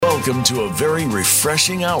Welcome to a very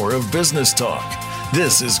refreshing hour of business talk.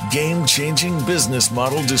 This is Game-Changing Business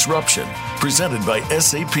Model Disruption, presented by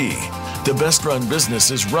SAP. The best-run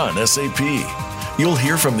businesses run SAP. You'll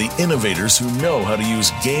hear from the innovators who know how to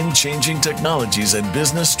use game-changing technologies and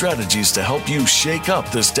business strategies to help you shake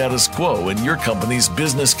up the status quo in your company's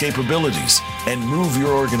business capabilities and move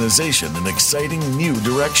your organization in exciting new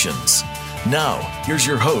directions. Now, here's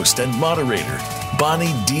your host and moderator,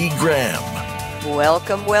 Bonnie D. Graham.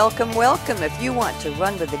 Welcome, welcome, welcome. If you want to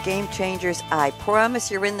run with the Game Changers, I promise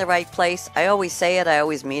you're in the right place. I always say it, I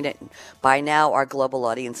always mean it. By now, our global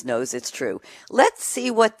audience knows it's true. Let's see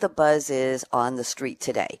what the buzz is on the street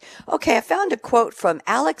today. Okay, I found a quote from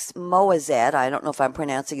Alex Moazed. I don't know if I'm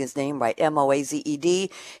pronouncing his name right,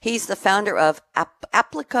 Moazed. He's the founder of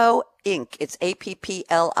Applico Inc. It's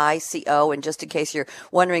Applico, and just in case you're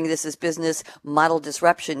wondering, this is business model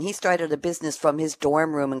disruption. He started a business from his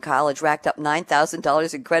dorm room in college, racked up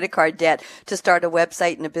 $9,000 in credit card debt to start a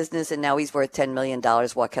website and a business, and now he's worth $10 million.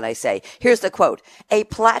 What can I say? Here's the quote. A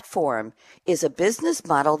platform is a business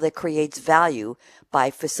model that creates value by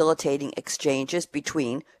facilitating exchanges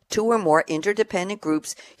between two or more interdependent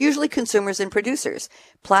groups, usually consumers and producers.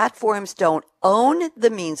 Platforms don't own the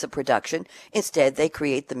means of production. Instead, they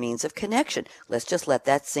create the means of connection. Let's just let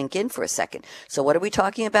that sink in for a second. So what are we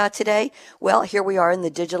talking about today? Well, here we are in the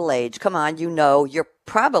digital age. Come on, you know, you're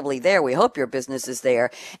probably there. We hope your business is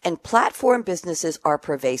there. And platform businesses are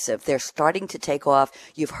pervasive. They're starting to take off.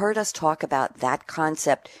 You've heard us talk about that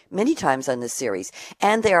concept many times on this series,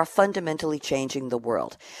 and they are fundamentally changing the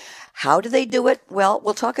world. How do they do it? Well,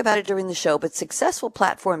 we'll talk about it during the show, but successful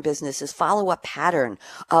platform businesses follow a pattern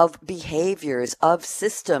of behaviors, of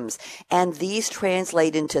systems, and these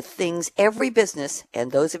translate into things every business,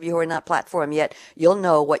 and those of you who are not platform yet, you'll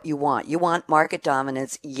know what you want. You want market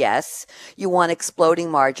dominance, yes. You want exploding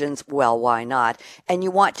margins, well, why not? And you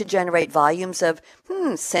want to generate volumes of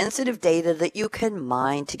sensitive data that you can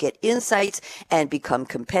mine to get insights and become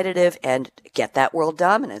competitive and get that world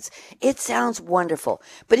dominance. It sounds wonderful,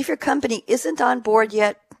 but if your company isn't on board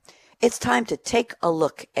yet, it's time to take a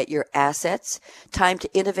look at your assets, time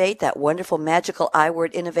to innovate, that wonderful magical I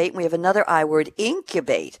word innovate. And we have another I word,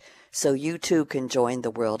 incubate, so you too can join the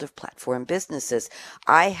world of platform businesses.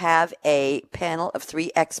 I have a panel of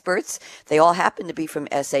 3 experts. They all happen to be from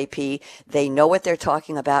SAP. They know what they're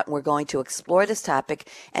talking about, and we're going to explore this topic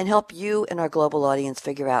and help you and our global audience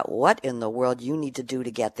figure out what in the world you need to do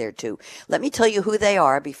to get there too. Let me tell you who they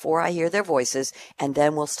are before I hear their voices, and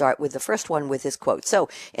then we'll start with the first one with his quote. So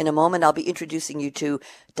in a moment, I'll be introducing you to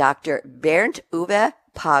Dr. Bernd Uwe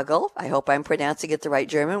Pagel. I hope I'm pronouncing it the right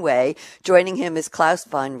German way. Joining him is Klaus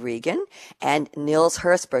von Regen and Nils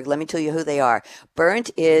Herzberg. Let me tell you who they are.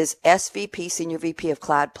 Bernd is SVP, Senior VP of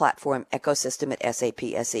Cloud Platform Ecosystem at SAP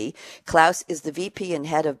SE. Klaus is the VP and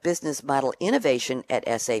Head of Business Model Innovation at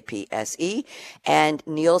SAP SE. And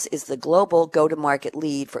Nils is the Global Go-to-Market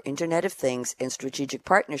Lead for Internet of Things and Strategic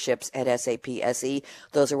Partnerships at SAP SE.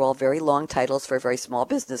 Those are all very long titles for very small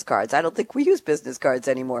business cards. I don't think we use business cards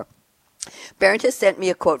anymore. Bernd has sent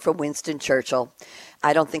me a quote from Winston Churchill.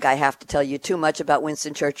 I don't think I have to tell you too much about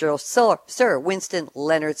Winston Churchill. Sir Winston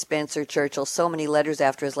Leonard Spencer Churchill. So many letters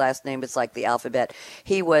after his last name, it's like the alphabet.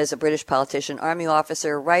 He was a British politician, army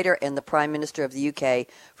officer, writer, and the Prime Minister of the UK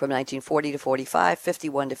from 1940 to 45,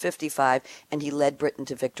 51 to 55, and he led Britain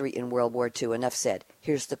to victory in World War II. Enough said.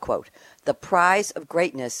 Here's the quote. The prize of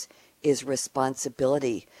greatness is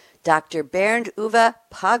responsibility. Dr. Bernd Uwe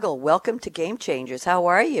Pagel, welcome to Game Changers. How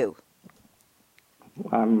are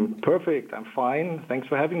I'm perfect. I'm fine. Thanks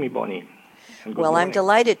for having me, Bonnie. Well, I'm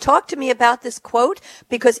delighted. Talk to me about this quote,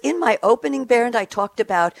 because in my opening, Bernd, I talked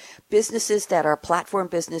about businesses that are platform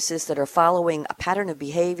businesses that are following a pattern of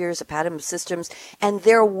behaviors, a pattern of systems, and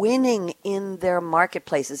they're winning in their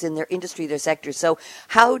marketplaces, in their industry, their sectors. So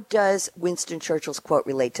how does Winston Churchill's quote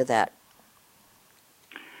relate to that?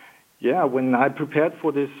 Yeah, when I prepared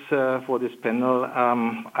for this panel,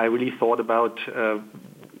 I really thought about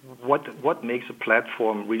what makes a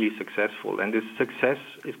platform really successful, and is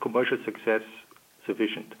commercial success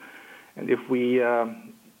sufficient? And if we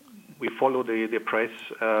follow the press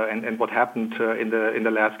and what happened in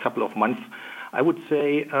the last couple of months, I would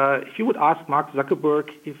say if you would ask Mark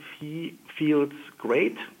Zuckerberg if he feels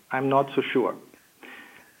great, I'm not so sure.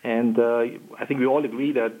 And I think we all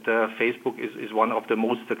agree that Facebook is one of the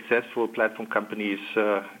most successful platform companies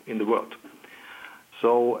in the world.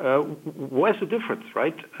 So where's the difference,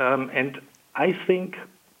 right? And I think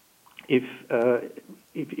if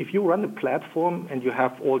you run a platform and you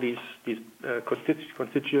have all these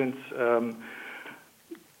constituents,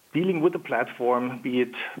 dealing with the platform, be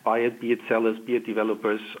it buyers, be it sellers, be it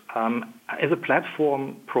developers. As a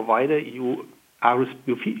platform provider, you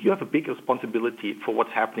have a big responsibility for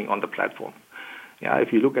what's happening on the platform. Yeah,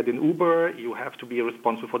 if you look at an Uber, you have to be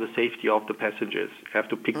responsible for the safety of the passengers. You have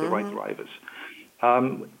to pick the right drivers.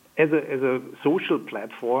 As a social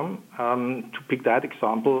platform, to pick that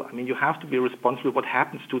example, I mean, you have to be responsible for what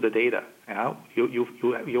happens to the data. Yeah?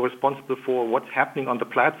 You're responsible for what's happening on the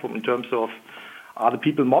platform in terms of, are the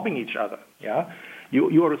people mobbing each other? Yeah,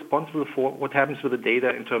 you are responsible for what happens with the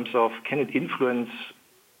data in terms of, can it influence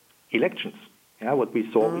elections? Yeah, what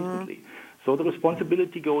we saw recently. So the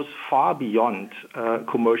responsibility goes far beyond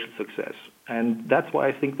commercial success, and that's why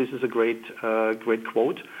I think this is a great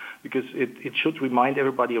quote, because it should remind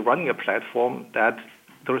everybody running a platform that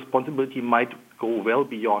the responsibility might go well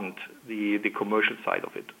beyond the commercial side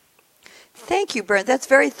of it. Thank you, Bernd. That's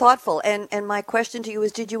very thoughtful. And my question to you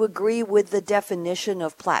is, did you agree with the definition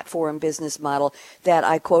of platform business model that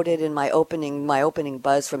I quoted in my opening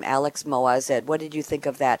buzz from Alex Moazed? What did you think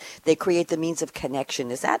of that? They create the means of connection.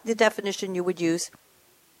 Is that the definition you would use?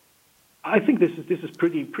 I think this is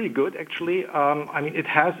pretty good, actually. I mean, it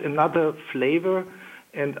has another flavor,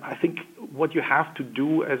 and I think what you have to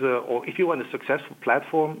do or if you want a successful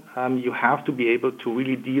platform, you have to be able to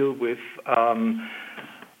really deal with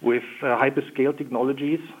hyperscale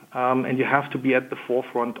technologies, and you have to be at the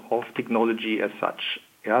forefront of technology as such.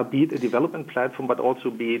 Yeah, be it a development platform, but also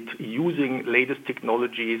be it using latest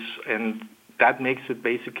technologies, and that makes it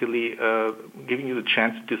basically giving you the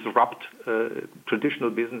chance to disrupt traditional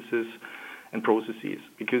businesses and processes,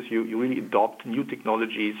 because you really adopt new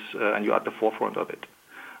technologies and you're at the forefront of it.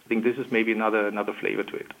 I think this is maybe another flavor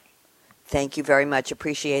to it. Thank you very much.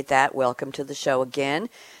 Appreciate that. Welcome to the show again.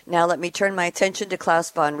 Now let me turn my attention to Klaus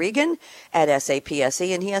von Regen at SAP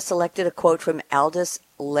SE, and he has selected a quote from Aldous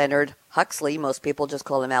Leonard Huxley. Most people just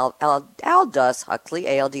call him Aldous Huxley,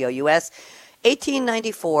 A-L-D-O-U-S.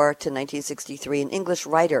 1894 to 1963, an English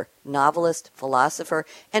writer, novelist, philosopher,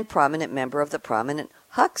 and prominent member of the prominent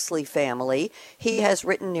Huxley family. He has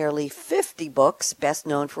written nearly 50 books, best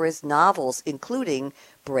known for his novels, including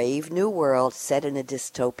Brave New World, set in a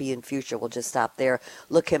dystopian future. We'll just stop there.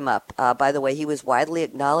 Look him up. By the way, he was widely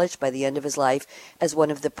acknowledged by the end of his life as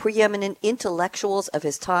one of the preeminent intellectuals of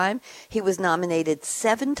his time. He was nominated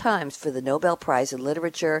 7 times for the Nobel Prize in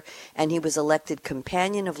Literature, and he was elected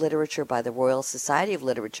Companion of Literature by the Royal Society of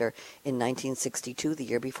Literature in 1962, the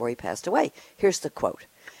year before he passed away. Here's the quote.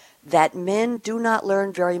 That men do not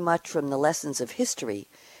learn very much from the lessons of history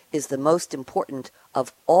is the most important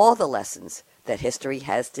of all the lessons that history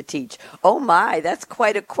has to teach. Oh my, that's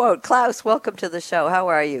quite a quote. Klaus, welcome to the show. How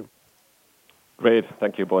are you? Great.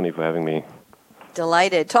 Thank you, Bonnie, for having me.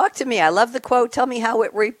 Delighted. Talk to me. I love the quote. Tell me how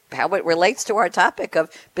it relates to our topic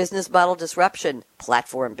of business model disruption,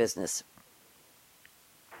 platform business.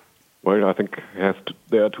 Well, I think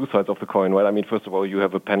there are two sides of the coin, right? I mean, first of all, you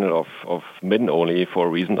have a panel of men only for a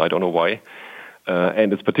reason. I don't know why.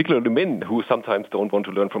 And it's particularly men who sometimes don't want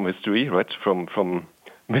to learn from history, right? From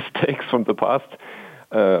mistakes from the past,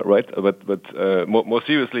 right? But more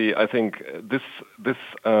seriously, I think this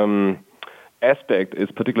aspect is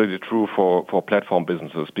particularly true for platform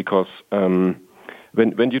businesses, because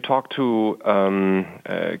when you talk to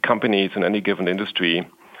companies in any given industry,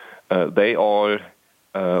 they all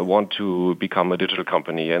want to become a digital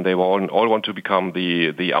company, and they all want to become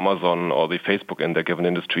the Amazon or the Facebook in their given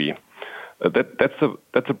industry.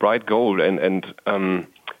 That's a bright goal, and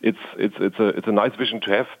it's a nice vision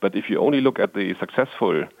to have. But if you only look at the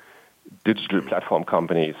successful digital platform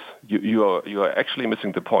companies, you are actually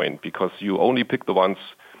missing the point, because you only pick the ones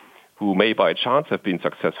who may by chance have been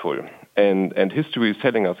successful. And history is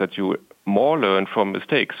telling us that you more learn from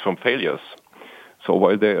mistakes, from failures. So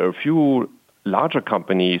while there are a few larger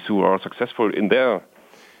companies who are successful in their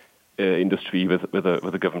industry with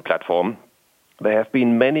a given platform, there have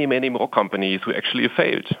been many more companies who actually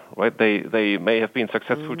failed, right? They may have been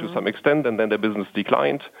successful to some extent, and then their business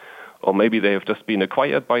declined, or maybe they have just been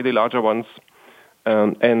acquired by the larger ones,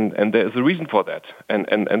 and there's a reason for that.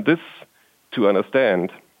 And this, to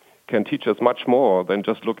understand, can teach us much more than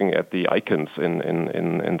just looking at the icons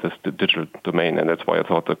in this digital domain, and that's why I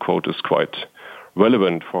thought the quote is quite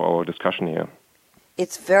relevant for our discussion here.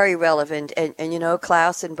 It's very relevant. And you know,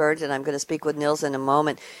 Klaus and Bernd, and I'm going to speak with Nils in a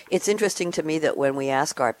moment, it's interesting to me that when we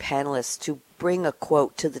ask our panelists to bring a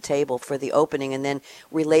quote to the table for the opening and then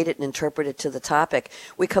relate it and interpret it to the topic,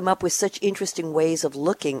 we come up with such interesting ways of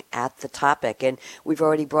looking at the topic. And we've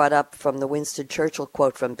already brought up from the Winston Churchill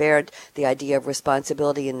quote from Baird the idea of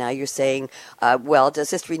responsibility, and now you're saying, well,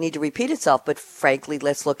 does history need to repeat itself? But frankly,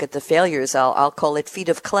 let's look at the failures. I'll call it feet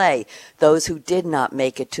of clay, those who did not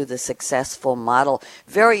make it to the successful model.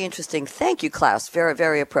 Very interesting. Thank you, Klaus. Very,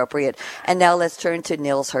 very appropriate. And now let's turn to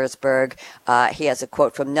Nils Herzberg. He has a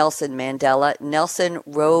quote from Nelson Mandela. Nelson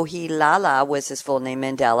Rolihlahla was his full name,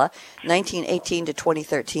 Mandela, 1918 to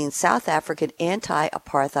 2013, South African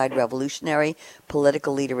anti-apartheid revolutionary,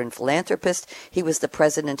 political leader and philanthropist. He was the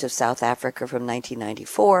president of South Africa from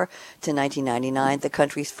 1994 to 1999, the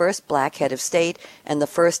country's first black head of state and the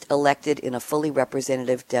first elected in a fully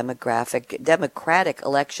representative democratic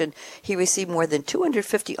election. He received more than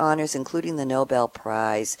 250 honors, including the Nobel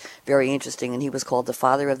Prize. Very interesting. And he was called the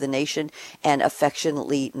father of the nation and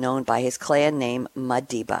affectionately known by his clan name,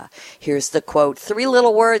 Madiba. Here's the quote. 3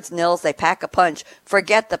 little words, Nils. They pack a punch.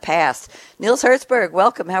 Forget the past. Nils Herzberg,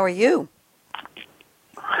 welcome. How are you?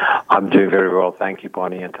 I'm doing very well. Thank you,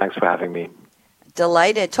 Bonnie, and thanks for having me.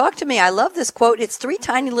 Delighted. Talk to me. I love this quote. It's 3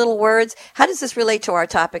 tiny little words. How does this relate to our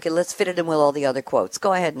topic? And let's fit it in with all the other quotes.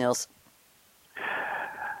 Go ahead, Nils.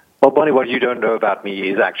 Well, Bonnie, what you don't know about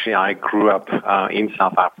me is actually I grew up in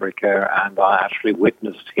South Africa, and I actually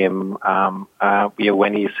witnessed him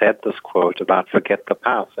when he said this quote about forget the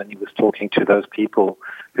past, and he was talking to those people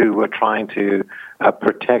who were trying to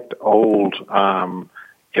protect old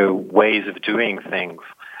ways of doing things.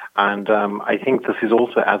 And I think this is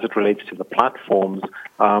also, as it relates to the platforms,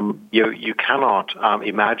 you cannot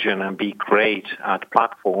imagine and be great at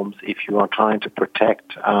platforms if you are trying to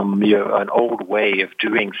protect an old way of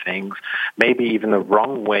doing things, maybe even a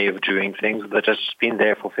wrong way of doing things that has been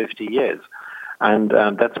there for 50 years. And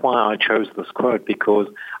that's why I chose this quote, because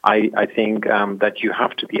I think that you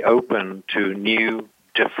have to be open to new,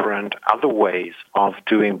 different, other ways of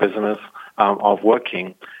doing business, of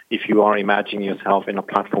working, if you are imagining yourself in a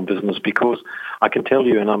platform business. Because I can tell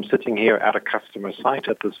you, and I'm sitting here at a customer site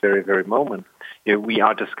at this very, very moment, we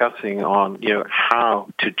are discussing on, how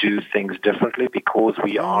to do things differently because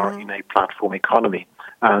we are in a platform economy.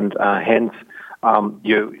 And hence,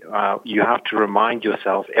 you have to remind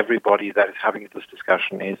yourself, everybody that is having this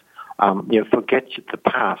discussion is, forget the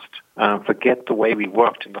past, forget the way we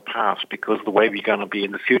worked in the past, because the way we're going to be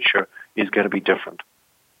in the future is going to be different.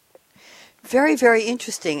 Very, very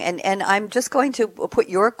interesting. And I'm just going to put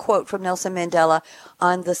your quote from Nelson Mandela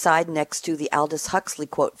on the side next to the Aldous Huxley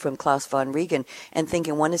quote from Klaus von Regen, and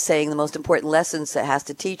thinking one is saying the most important lessons that has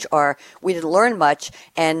to teach are we didn't learn much,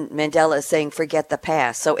 and Mandela is saying forget the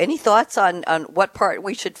past. So any thoughts on what part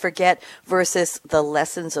we should forget versus the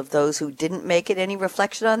lessons of those who didn't make it? Any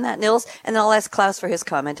reflection on that, Nils? And then I'll ask Klaus for his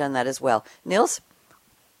comment on that as well. Nils?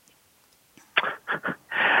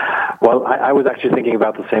 Well, I was actually thinking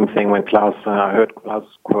about the same thing when I heard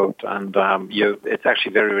Klaus' quote, and it's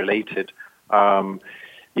actually very related.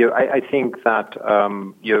 I think that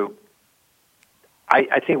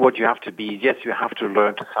I think what you have to be, yes, you have to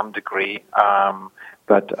learn to some degree,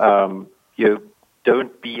 but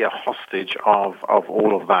don't be a hostage of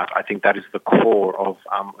all of that. I think that is the core of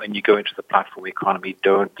when you go into the platform economy.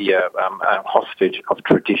 Don't be a hostage of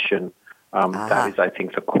tradition. That is, I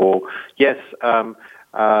think, the core. Yes.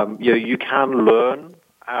 You can learn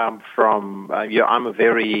from, I'm a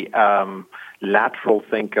very lateral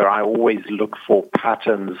thinker. I always look for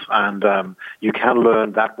patterns, and you can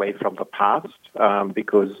learn that way from the past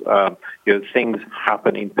because things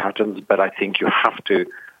happen in patterns, but I think you have to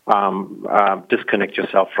disconnect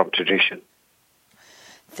yourself from tradition.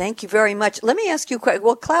 Thank you very much. Let me ask you a question.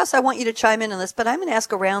 Well, Klaus, I want you to chime in on this, but I'm going to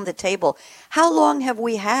ask around the table. How long have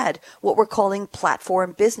we had what we're calling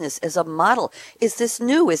platform business as a model? Is this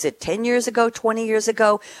new? Is it 10 years ago, 20 years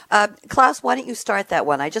ago? Klaus, why don't you start that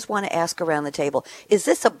one? I just want to ask around the table. Is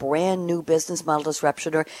this a brand new business model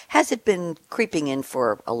disruption, or has it been creeping in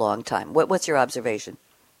for a long time? What's your observation?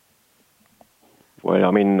 Well,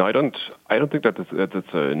 I mean, I don't think that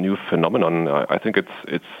it's a new phenomenon. I think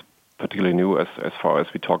it's particularly new as far as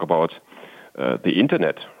we talk about the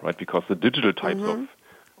internet, right? Because the digital types of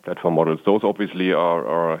platform models, those obviously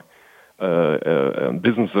are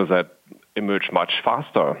businesses that emerge much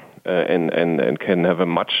faster and can have a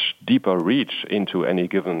much deeper reach into any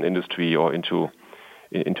given industry or into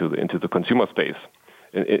the consumer space.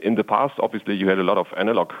 In the past, obviously, you had a lot of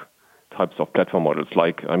analog types of platform models,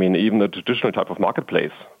 like, I mean, even the traditional type of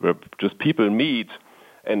marketplace where just people meet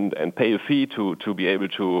and pay a fee to be able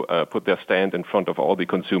to put their stand in front of all the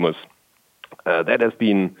consumers. That has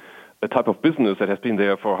been a type of business that has been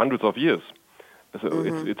there for hundreds of years. So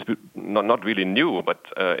it's not really new, but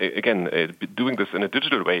again, doing this in a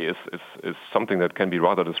digital way is something that can be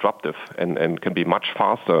rather disruptive and can be much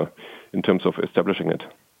faster in terms of establishing it.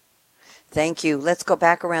 Thank you. Let's go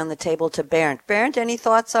back around the table to Bernd. Bernd, any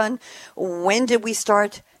thoughts on when did we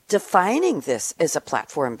start defining this as a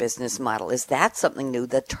platform business model? Is that something new,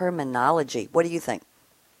 the terminology? What do you think?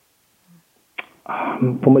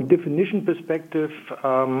 From a definition perspective,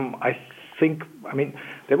 I mean,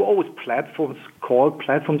 there were always platforms called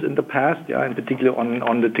platforms in the past, in particular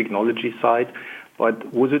on the technology side.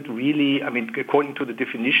 But was it really, I mean, according to the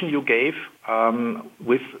definition you gave,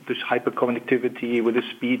 with this hyperconnectivity, with the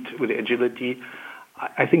speed, with the agility,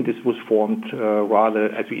 I think this was formed rather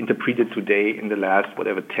as we interpret it today in the last,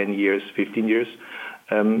 10 years, 15 years.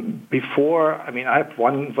 Before, I mean, I have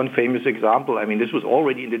one famous example. I mean, this was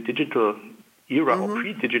already in the digital era or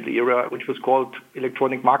pre-digital era, which was called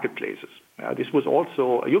electronic marketplaces. This was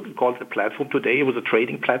also, you could call it a platform today. It was a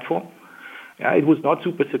trading platform. It was not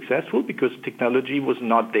super successful because technology was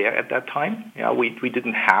not there at that time. We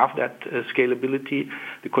didn't have that scalability,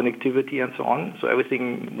 the connectivity, and so on. So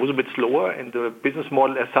everything was a bit slower, and the business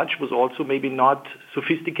model as such was also maybe not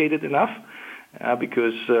sophisticated enough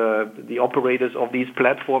because the operators of these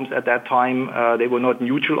platforms at that time, they were not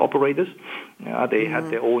neutral operators. They had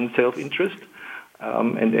their own self-interest.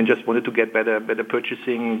 And just wanted to get better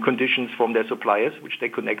purchasing conditions from their suppliers, which they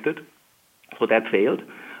connected. So that failed.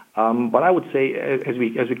 But I would say, as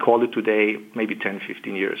we call it today, maybe 10,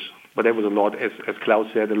 15 years. But there was a lot, as Klaus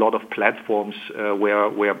said, a lot of platforms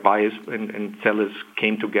where buyers and sellers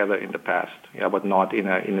came together in the past, but not in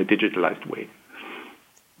a digitalized way.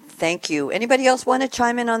 Thank you. Anybody else want to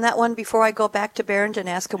chime in on that one before I go back to Bernd and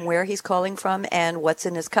ask him where he's calling from and what's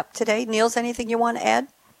in his cup today? Niels, anything you want to add?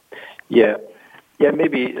 Yeah,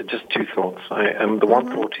 maybe just two thoughts. The one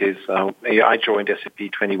thought is I joined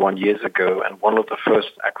SAP 21 years ago, and one of the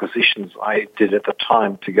first acquisitions I did at the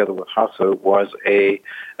time together with Hasso was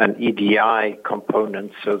an EDI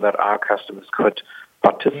component so that our customers could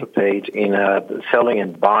participate in a selling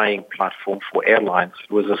and buying platform for airlines.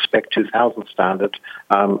 It was a Spec 2000 standard,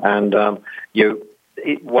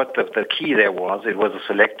 what the key there was, it was a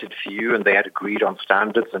selected few, and they had agreed on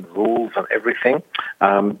standards and rules and everything.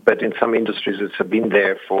 But in some industries, it's been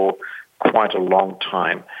there for quite a long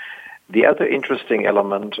time. The other interesting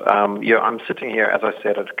element, I'm sitting here, as I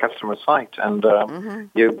said, at a customer site, and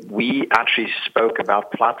we actually spoke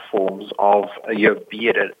about platforms of, be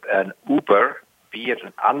it an Uber, be it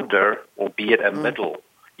an under, or be it a middle.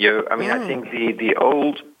 I think the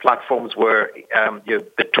old platforms were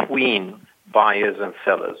between buyers and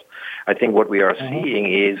sellers. I think what we are seeing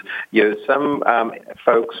is some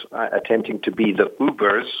folks attempting to be the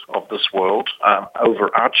Ubers of this world,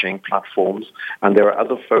 overarching platforms, and there are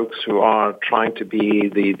other folks who are trying to be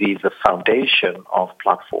the foundation of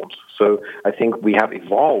platforms. So I think we have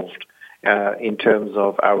evolved in terms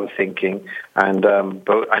of our thinking, and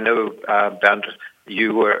both. I know, Bernd,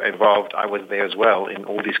 you were involved, I was there as well, in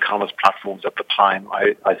all these commerce platforms at the time.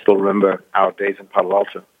 I still remember our days in Palo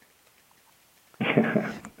Alto.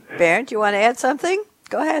 Bernd, you want to add something?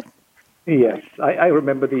 Go ahead. Yes, I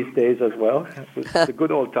remember these days as well. It was the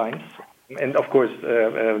good old times. And of course,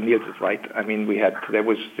 Niels is right. I mean, there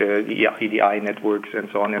was the EDI networks and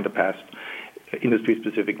so on in the past,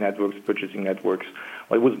 industry-specific networks, purchasing networks.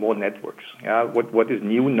 Well, it was more networks. What is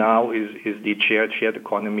new now is the shared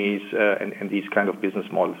economies and these kind of business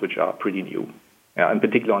models, which are pretty new, and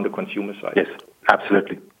particularly on the consumer side. Yes,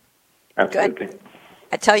 absolutely. Good.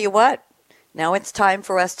 I tell you what. Now it's time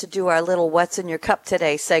for us to do our little What's in Your Cup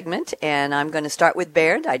Today segment, and I'm going to start with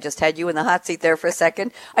Bernd. I just had you in the hot seat there for a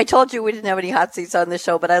second. I told you we didn't have any hot seats on the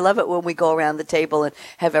show, but I love it when we go around the table and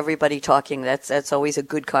have everybody talking. That's always a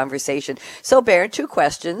good conversation. So, Bernd, two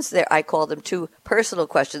questions. I call them two personal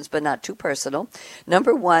questions, but not too personal.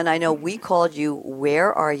 Number one, I know we called you,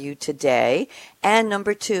 where are you today? And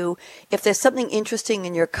number two, if there's something interesting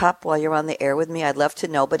in your cup while you're on the air with me, I'd love to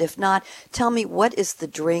know. But if not, tell me, what is the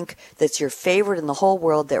drink that's your favorite in the whole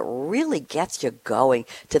world that really gets you going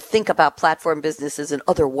to think about platform businesses and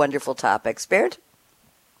other wonderful topics? Bernd?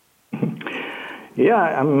 Yeah,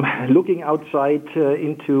 I'm looking outside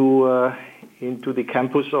into the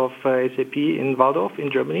campus of SAP in Walldorf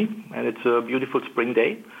in Germany, and it's a beautiful spring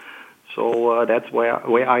day. So that's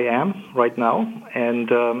where I am right now.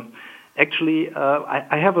 And actually,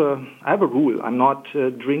 I have a rule.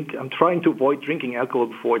 I'm trying to avoid drinking alcohol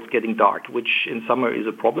before it's getting dark, which in summer is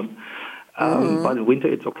a problem. But in winter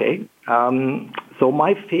it's okay. So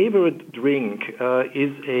my favorite drink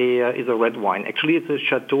is a red wine. Actually, it's a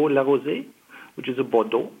Chateau La Rosée, which is a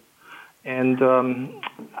Bordeaux, and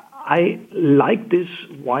I like this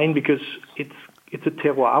wine because it's a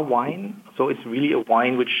terroir wine, so it's really a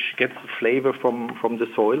wine which gets the flavor from the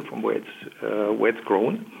soil, from where it's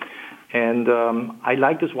grown. And I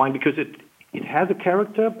like this wine because it has a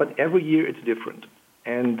character, but every year it's different.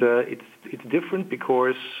 And it's different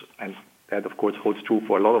because, and that of course holds true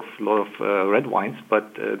for a lot of red wines,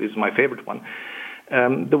 but this is my favorite one.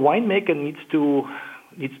 The winemaker needs to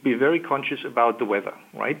be very conscious about the weather,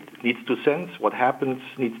 right? Needs to sense what happens,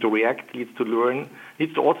 needs to react, needs to learn,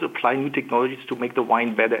 needs to also apply new technologies to make the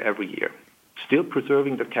wine better every year. Still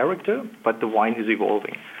preserving the character, but the wine is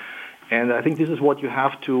evolving. And I think this is what you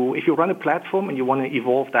have to, if you run a platform and you want to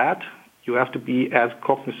evolve that, you have to be as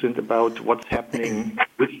cognizant about what's happening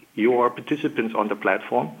with your participants on the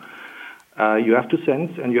platform. You have to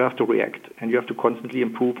sense and you have to react, and you have to constantly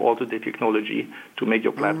improve also the technology to make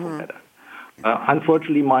your platform better.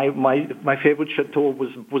 Unfortunately, my favorite chateau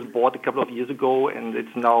was bought a couple of years ago, and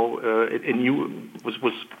it's now was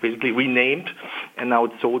basically renamed, and now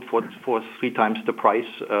it's sold for 3 times the price.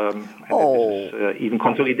 Even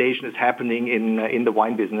consolidation is happening in the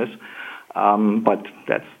wine business, but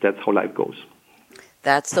that's how life goes.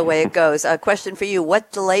 That's the way it goes. A question for you.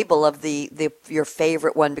 What's the label of your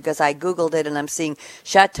favorite one? Because I Googled it and I'm seeing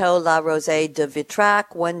Chateau La Rosée de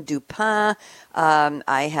Vitrac, one Dupin.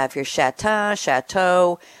 I have here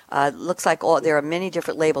Chateau. Looks like there are many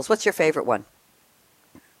different labels. What's your favorite one?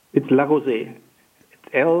 It's La Rosée. It's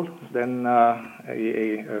L, then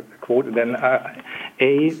a quote, then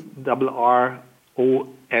ARROSEE.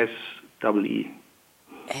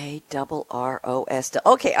 ARROS.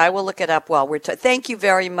 Okay, I will look it up while we're thank you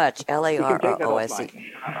very much, LARROSE.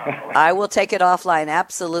 I will take it offline,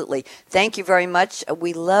 absolutely. Thank you very much.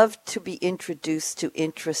 We love to be introduced to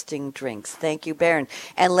interesting drinks. Thank you, Bernd.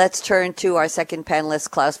 And let's turn to our second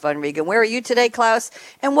panelist, Klaus von Regen. Where are you today, Klaus?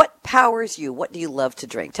 And what powers you? What do you love to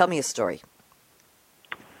drink? Tell me a story.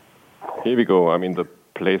 Here we go. I mean, the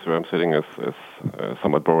place where I'm sitting is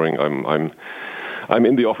somewhat boring. I'm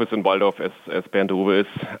in the office in Walldorf as Bernd Uwe is,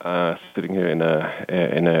 sitting here in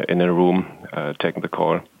a room, taking the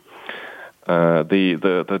call.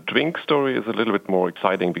 The drink story is a little bit more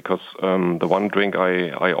exciting because the one drink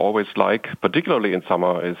I always like, particularly in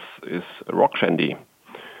summer, is rock shandy.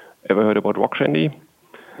 Ever heard about rock shandy?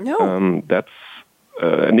 No. That's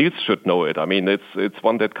Niels should know it. I mean, it's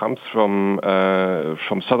one that comes from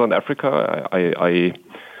southern Africa. I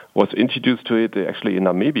was introduced to it actually in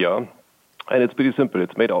Namibia. And it's pretty simple.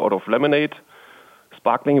 It's made out of lemonade,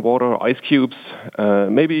 sparkling water, ice cubes,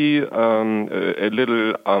 maybe a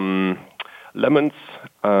little lemons,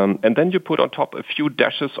 and then you put on top a few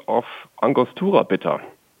dashes of Angostura bitter.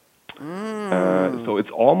 So it's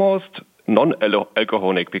almost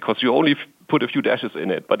non-alcoholic because you only put a few dashes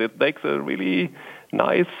in it, but it makes a really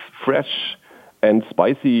nice, fresh, and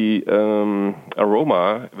spicy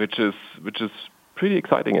aroma, which is pretty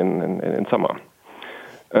exciting in summer.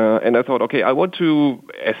 And I thought, okay, I want to,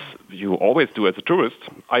 as you always do as a tourist,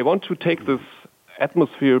 I want to take this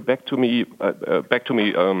atmosphere back to me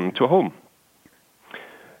to home.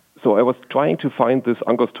 So I was trying to find this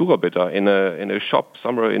Angostura bitter in a shop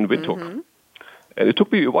somewhere in Windhoek, and it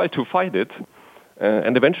took me a while to find it.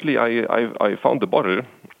 And eventually, I found the bottle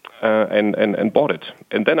and bought it.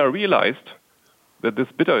 And then I realized that this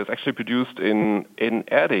bitter is actually produced in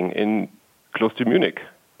Erding, close to Munich,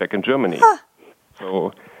 back in Germany. Huh.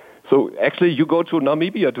 So actually, you go to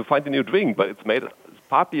Namibia to find a new drink, but it's made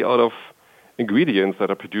partly out of ingredients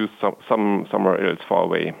that are produced somewhere else far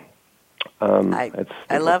away. I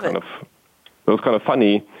love it. Those kind of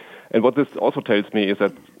funny. And what this also tells me is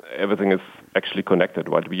that everything is actually connected.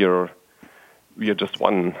 Right? We are just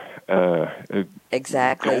one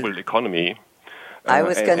global economy. I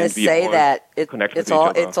was going to say that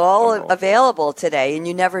it's all available today, and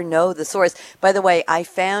you never know the source. By the way, I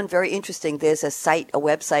found very interesting. There's a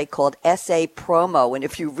website called SA Promo, and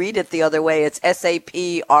if you read it the other way, it's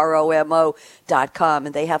SAPROMO.com,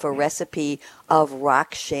 and they have a recipe of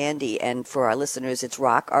rock shandy, and for our listeners, it's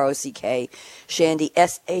rock, R-O-C-K, shandy,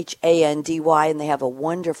 S-H-A-N-D-Y, and they have a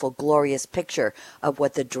wonderful, glorious picture of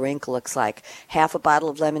what the drink looks like. Half a bottle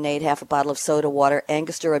of lemonade, half a bottle of soda water,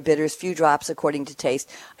 Angostura bitters, few drops according to taste,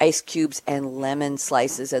 ice cubes, and lemon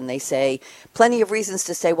slices, and they say plenty of reasons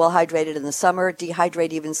to stay well hydrated in the summer.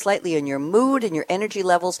 Dehydrate even slightly, and your mood and your energy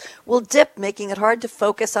levels will dip, making it hard to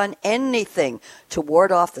focus on anything. To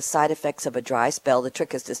ward off the side effects of a dry spell, the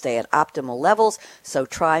trick is to stay at optimal levels. So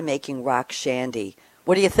try making rock shandy.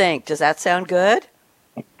 What do you think? Does that sound good?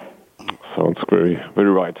 Sounds very,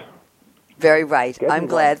 very right. Very right. I'm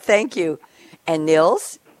glad. Thank you. And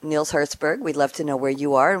Niels Hertzberg, we'd love to know where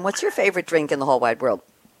you are. And what's your favorite drink in the whole wide world?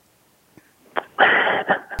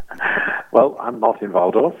 Well, I'm not in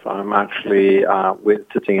Waldorf. I'm actually we're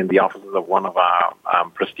sitting in the offices of one of our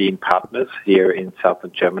pristine partners here in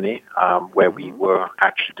southern Germany, where we were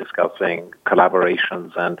actually discussing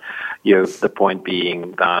collaborations, and the point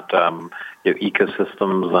being that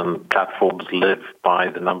ecosystems and platforms live by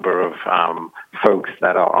the number of folks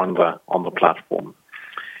that are on the platform.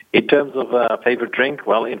 In terms of favorite drink,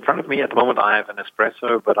 well, in front of me at the moment I have an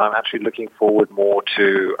espresso, but I'm actually looking forward more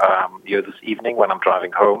to this evening when I'm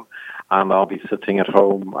driving home, and I'll be sitting at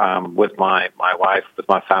home with my wife, with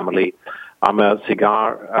my family. I'm a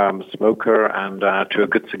cigar smoker, and to a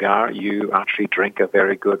good cigar, you actually drink a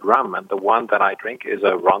very good rum. And the one that I drink is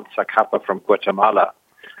a Ron Zacapa from Guatemala.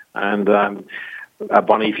 And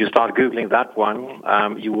Bonnie, if you start Googling that one,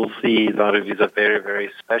 you will see that it is a very,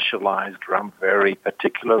 very specialized rum, very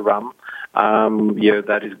particular rum,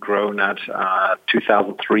 that is grown at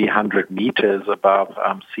 2,300 meters above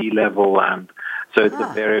sea level. And so it's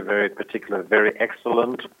a very, very particular, very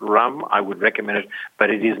excellent rum. I would recommend it, but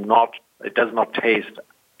it does not taste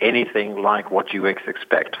anything like what you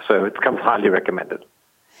expect. So it comes highly recommended.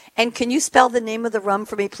 And can you spell the name of the rum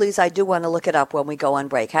for me, please? I do want to look it up when we go on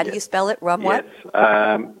break. How do you spell it? Rum what?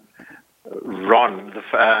 Yes. Ron.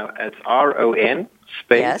 It's R-O-N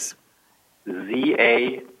space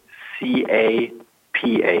Z-A-C-A-P-A.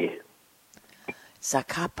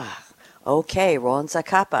 Zacapa. Okay, Ron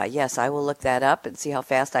Zacapa. Yes, I will look that up and see how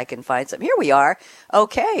fast I can find some. Here we are.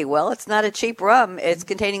 Okay, well, it's not a cheap rum. It's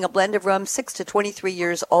containing a blend of rum 6 to 23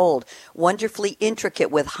 years old, wonderfully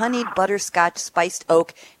intricate with honeyed butterscotch, spiced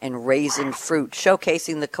oak, and raisin fruit,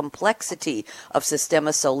 showcasing the complexity of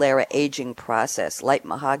Sistema Solera aging process, light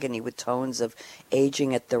mahogany with tones of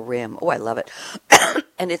aging at the rim. Oh, I love it.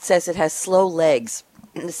 And it says it has slow legs.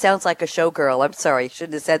 It sounds like a showgirl. I'm sorry,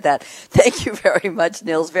 shouldn't have said that. Thank you very much,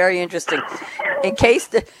 Nils. Very interesting. In case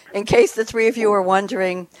the three of you are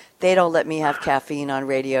wondering, they don't let me have caffeine on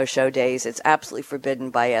radio show days. It's absolutely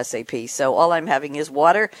forbidden by SAP. So all I'm having is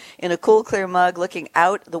water in a cool, clear mug looking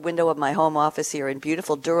out the window of my home office here in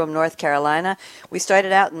beautiful Durham, North Carolina. We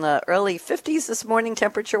started out in the early 50s this morning,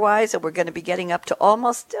 temperature-wise, and we're going to be getting up to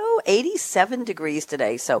almost 87 degrees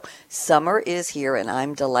today. So summer is here, and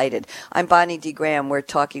I'm delighted. I'm Bonnie D. Graham. We're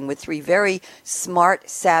talking with three very smart,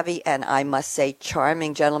 savvy, and I must say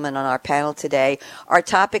charming gentlemen on our panel today. Our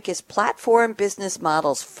topic is platform business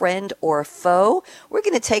models, friend or foe. We're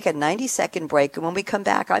going to take a 90-second break, and when we come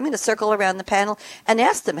back, I'm going to circle around the panel and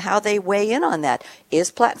ask them how they weigh in on that. Is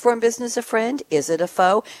platform business a friend? Is it a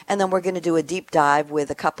foe? And then we're going to do a deep dive with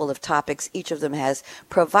a couple of topics each of them has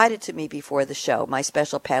provided to me before the show. My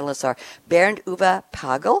special panelists are Bernd Uwe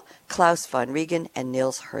Pagel, Klaus von Riegen, and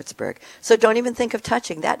Nils Herzberg. So don't even think of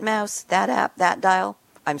touching that mouse, that app, that dial.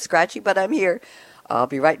 I'm scratchy, but I'm here. I'll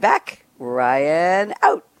be right back. Ryan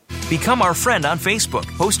out. Become our friend on Facebook.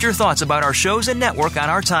 Post your thoughts about our shows and network on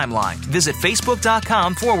our timeline. Visit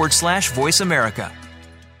Facebook.com/Voice America.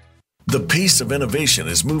 The pace of innovation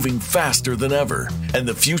is moving faster than ever, and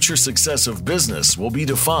the future success of business will be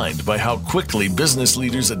defined by how quickly business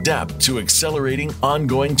leaders adapt to accelerating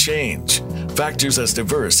ongoing change. Factors as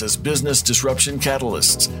diverse as business disruption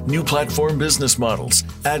catalysts, new platform business models,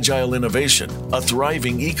 agile innovation, a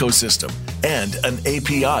thriving ecosystem, and an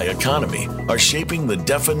API economy are shaping the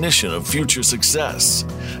definition of future success.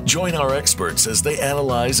 Join our experts as they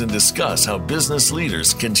analyze and discuss how business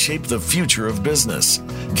leaders can shape the future of business.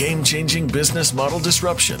 Game-changing business model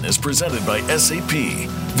disruption is presented by SAP.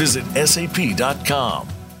 Visit sap.com.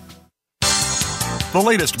 The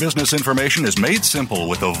latest business information is made simple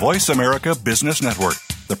with the Voice America Business Network.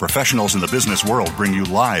 The professionals in the business world bring you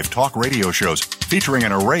live talk radio shows featuring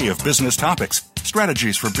an array of business topics,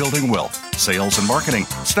 strategies for building wealth, sales and marketing,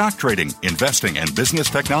 stock trading, investing, and business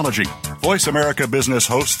technology. Voice America Business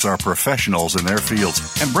hosts are professionals in their fields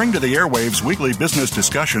and bring to the airwaves weekly business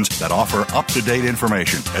discussions that offer up-to-date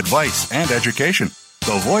information, advice, and education.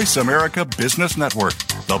 The Voice America Business Network,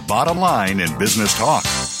 the bottom line in business talk.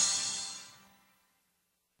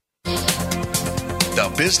 The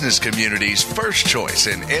business community's first choice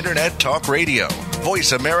in Internet Talk Radio.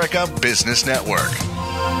 Voice America Business Network.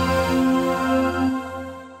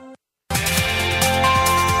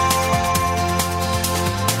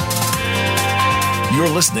 You're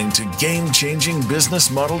listening to Game-Changing Business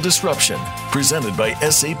Model Disruption, presented by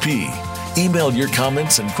SAP. Email your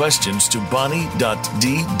comments and questions to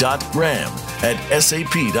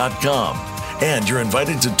bonnie.d.graham@sap.com. And you're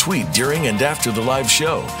invited to tweet during and after the live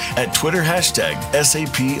show at Twitter #SAPRADIO.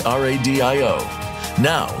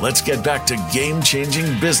 Now, let's get back to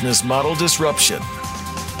Game-Changing Business Model Disruption.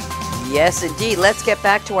 Yes, indeed. Let's get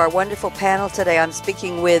back to our wonderful panel today. I'm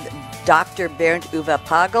speaking with Dr. Bernd Uwe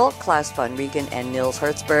Pagel, Klaus von Riegen, and Nils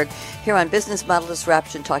Herzberg here on Business Model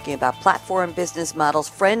Disruption, talking about platform business models,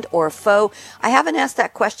 friend or foe. I haven't asked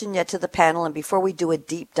that question yet to the panel, and before we do a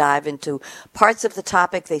deep dive into parts of the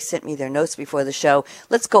topic, they sent me their notes before the show.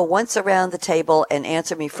 Let's go once around the table and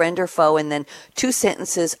answer me friend or foe, and then 2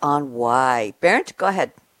 sentences on why. Bernd, go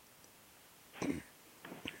ahead.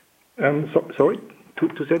 Sorry? Two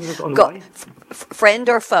sentences on why? Friend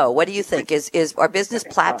or foe? What do you think? Is our business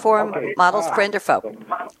platform models friend or foe?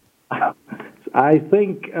 I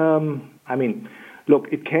think, look,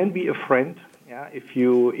 it can be a friend, if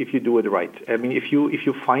you do it right. I mean, if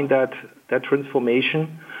you find that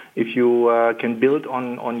transformation, if you can build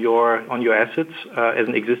on your assets as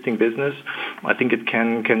an existing business, I think it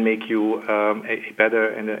can make you a better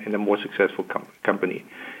and a more successful company.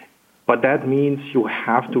 But that means you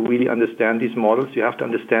have to really understand these models. You have to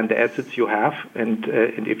understand the assets you have, and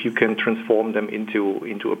if you can transform them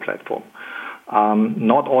into a platform.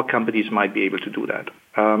 Not all companies might be able to do that.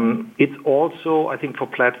 It's also, I think,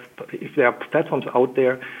 if there are platforms out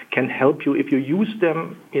there, can help you if you use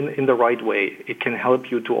them in the right way. It can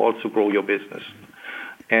help you to also grow your business.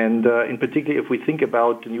 And in particular, if we think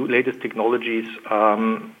about the latest technologies,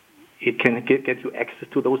 it can get you access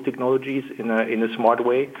to those technologies in a smart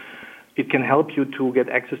way. It can help you to get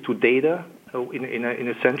access to data in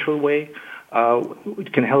a central way.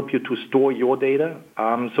 It can help you to store your data,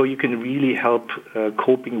 so you can really help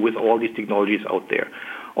coping with all these technologies out there.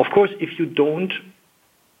 Of course, if you don't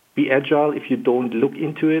be agile, if you don't look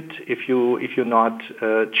into it, if you're not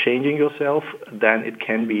changing yourself, then it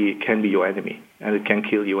can be your enemy, and it can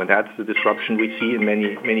kill you. And that's the disruption we see in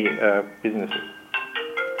many businesses.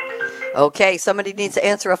 Okay, somebody needs to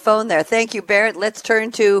answer a phone there. Thank you, Bernd. Let's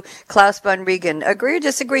turn to Klaus von Riegen. Agree or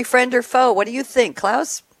disagree, friend or foe? What do you think,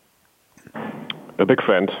 Klaus? A big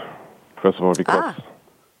friend, first of all, because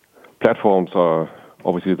platforms are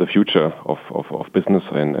obviously the future of business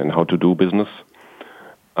and how to do business.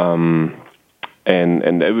 And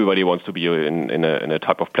everybody wants to be in a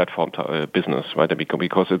type of platform business, right?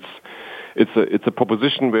 Because it's a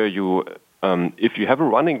proposition where you, if you have a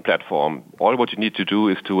running platform, all what you need to do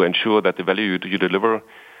is to ensure that the value you deliver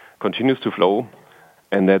continues to flow,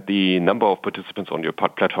 and that the number of participants on your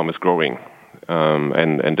platform is growing.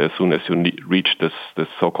 And as soon as you reach this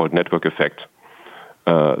so-called network effect,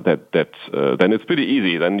 then it's pretty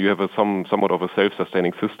easy. Then you have somewhat of a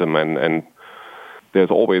self-sustaining system, and there's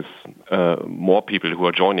always more people who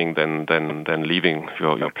are joining than leaving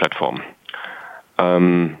your platform.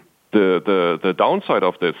 The downside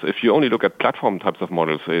of this, if you only look at platform types of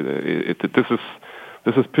models,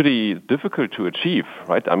 this is pretty difficult to achieve,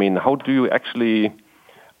 right? I mean, how do you actually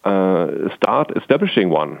start establishing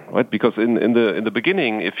one, right? Because in the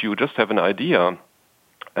beginning, if you just have an idea,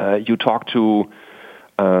 you talk to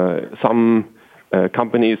some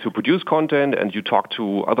companies who produce content, and you talk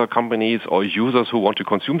to other companies or users who want to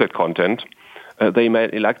consume that content. They may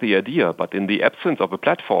like the idea, but in the absence of a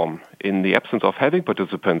platform, in the absence of having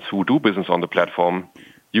participants who do business on the platform,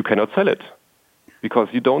 you cannot sell it. Because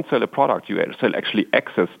you don't sell a product, you sell actually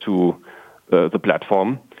access to the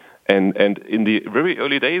platform. And in the very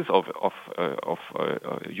early days of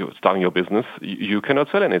you starting your business, you cannot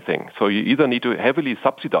sell anything. So you either need to heavily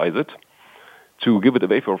subsidize it to give it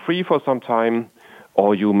away for free for some time,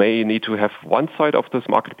 or you may need to have one side of this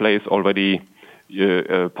marketplace already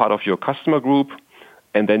part of your customer group,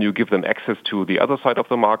 and then you give them access to the other side of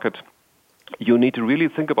the market. You need to really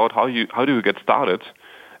think about how do you get started,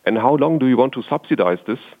 and how long do you want to subsidize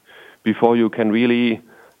this before you can really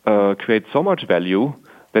create so much value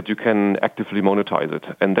that you can actively monetize it.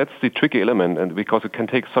 And that's the tricky element, and because it can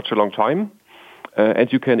take such a long time,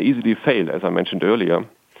 and you can easily fail, as I mentioned earlier.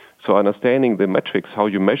 So understanding the metrics, how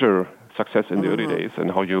you measure success in the early days,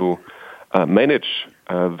 and how you manage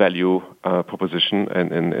value proposition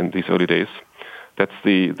in these early days, that's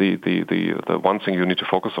the one thing you need to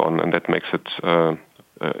focus on, and that makes it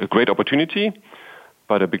a great opportunity,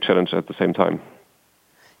 but a big challenge at the same time.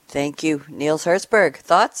 Thank you. Nils Herzberg,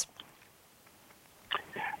 thoughts?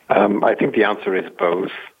 I think the answer is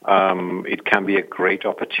both. It can be a great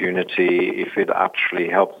opportunity if it actually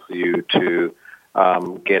helps you to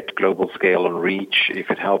get global scale and reach,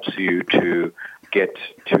 if it helps you to get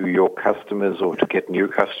to your customers or to get new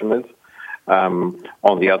customers.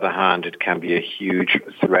 On the other hand, it can be a huge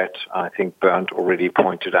threat. I think Bernd already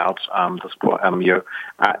pointed out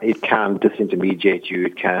it can disintermediate you.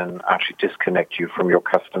 It can actually disconnect you from your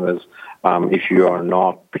customers if you are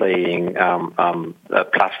not playing a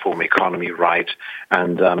platform economy right,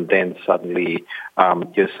 and then suddenly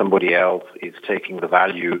somebody else is taking the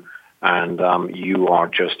value, and you are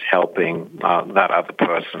just helping that other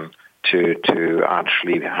person to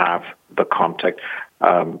actually have the contact.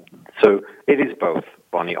 So it is both,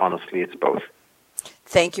 Bonnie. Honestly, it's both.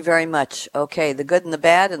 Thank you very much. Okay, the good and the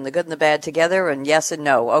bad together, and yes and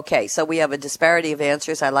no. Okay, so we have a disparity of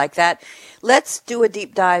answers. I like that. Let's do a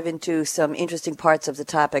deep dive into some interesting parts of the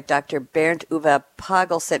topic. Dr. Bernd Uwe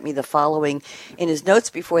Pagel sent me the following in his notes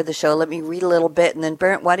before the show. Let me read a little bit, and then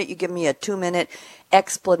Bernd, why don't you give me a 2-minute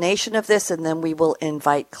explanation of this, and then we will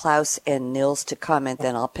invite Klaus and Nils to comment.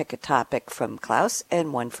 Then I'll pick a topic from Klaus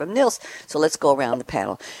and one from Nils. So let's go around the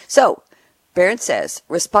panel. So, Bernd says,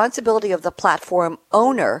 responsibility of the platform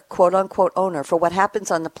owner, quote-unquote owner, for what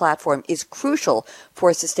happens on the platform is crucial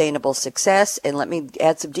for sustainable success. And let me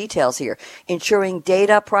add some details here. Ensuring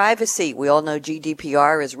data privacy. We all know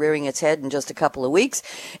GDPR is rearing its head in just a couple of weeks.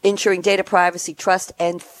 Ensuring data privacy, trust,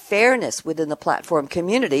 and fairness within the platform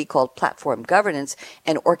community, called platform governance,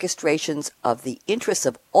 and orchestrations of the interests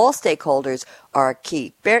of all stakeholders are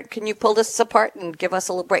key. Bernd, can you pull this apart and give us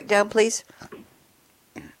a little breakdown, please?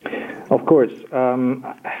 Of course.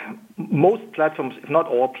 Most platforms, if not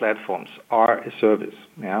all platforms, are a service.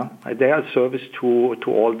 Yeah, they are a service to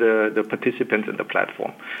all the participants in the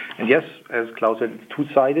platform. And yes, as Klaus said, it's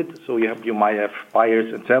two-sided. So you might have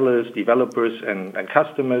buyers and sellers, developers and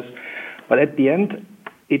customers, but at the end,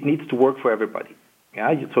 it needs to work for everybody.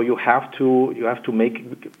 Yeah, so you have to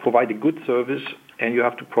provide a good service, and you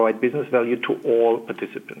have to provide business value to all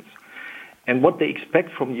participants. And what they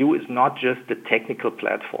expect from you is not just the technical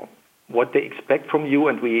platform. What they expect from you,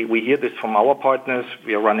 and we hear this from our partners,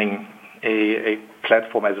 we are running a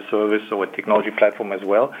platform as a service, so a technology platform as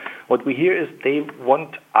well. What we hear is they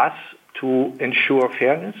want us to ensure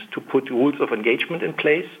fairness, to put rules of engagement in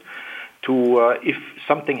place, to if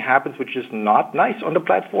something happens which is not nice on the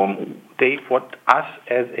platform, they want us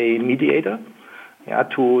as a mediator,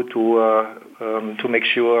 to make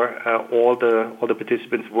sure all the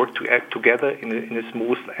participants work together in a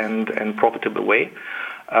smooth and profitable way.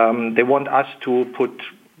 They want us to put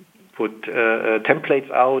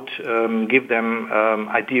templates out, give them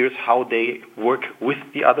ideas how they work with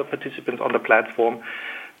the other participants on the platform.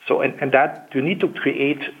 So and that you need to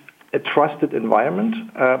create a trusted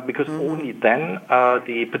environment because only then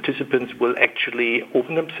the participants will actually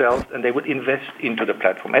open themselves and they will invest into the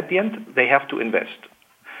platform. At the end, they have to invest.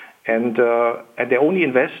 And they only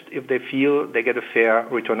invest if they feel they get a fair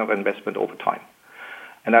return of investment over time.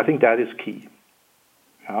 And I think that is key.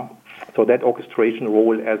 Yeah? So that orchestration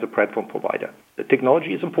role as a platform provider. The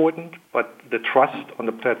technology is important, but the trust on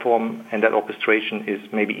the platform and that orchestration is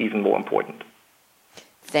maybe even more important.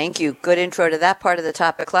 Thank you. Good intro to that part of the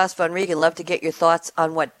topic. Klaus von Regan, love to get your thoughts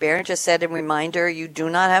on what Bernd just said. And reminder, you do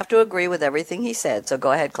not have to agree with everything he said. So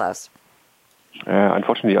go ahead, Klaus.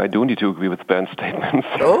 Unfortunately, I do need to agree with Bernd's statements.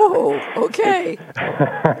 Oh, okay.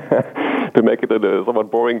 To make it a somewhat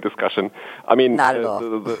boring discussion. I mean, not at all.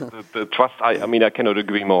 The trust, I cannot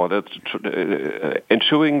agree more. That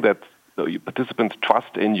ensuring that the participants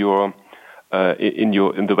trust in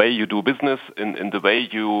the way you do business, in the way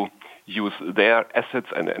you use their assets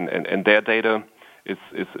and their data is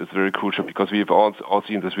very crucial, because we've all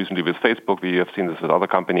seen this recently with Facebook. We have seen this with other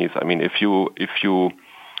companies. I mean, if you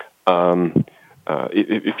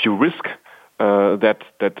risk that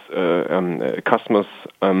customers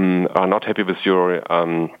are not happy with your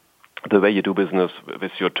the way you do business,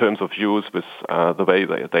 with your terms of use, with the way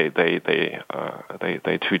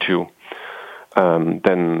they treat you,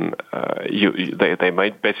 then they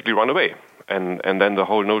might basically run away, and then the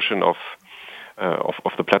whole notion of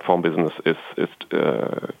the platform business is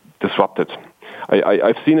disrupted.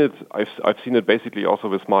 I've seen it basically also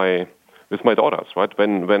with my daughters, right?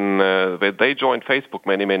 When they joined Facebook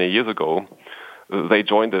many years ago, they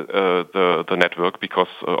joined the network because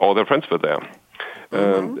all their friends were there.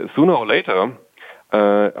 Sooner or later,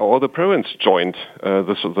 all the parents joined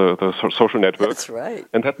the social network. That's right.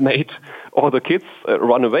 And that made all the kids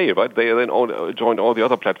run away, right? They then all joined all the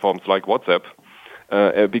other platforms like WhatsApp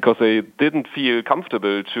because they didn't feel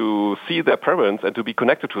comfortable to see their parents and to be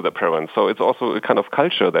connected to their parents. So it's also a kind of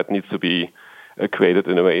culture that needs to be created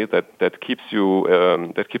in a way that keeps you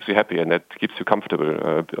happy and that keeps you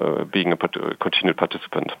comfortable being a continued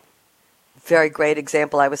participant. Very great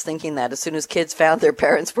example. I was thinking that as soon as kids found their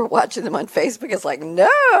parents were watching them on Facebook, it's like,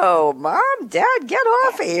 no, Mom, Dad, get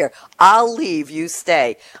off of here. I'll leave. You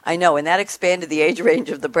stay. I know, and that expanded the age range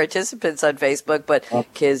of the participants on Facebook, but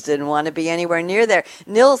kids didn't want to be anywhere near there.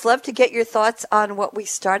 Nils, love to get your thoughts on what we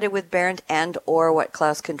started with Bernd and or what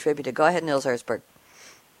Klaus contributed. Go ahead, Nils Herzberg.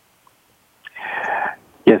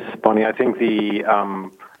 Yes, Bonnie, I think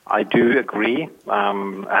I do agree.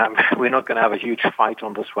 We're not going to have a huge fight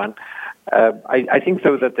on this one. I think,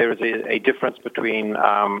 though, that there is a difference between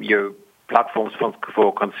your platforms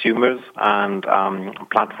for consumers and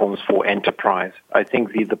platforms for enterprise. I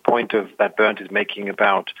think the point that Bernd is making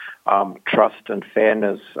about trust and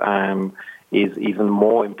fairness is even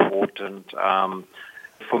more important.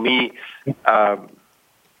 For me,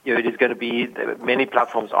 it is going to be, many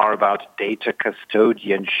platforms are about data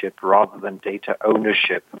custodianship rather than data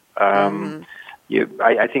ownership.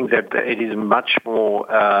 I think that it is much more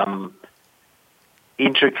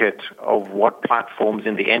intricate of what platforms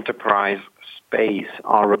in the enterprise space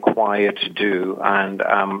are required to do, and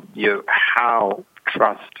how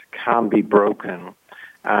trust can be broken,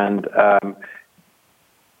 and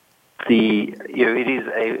it is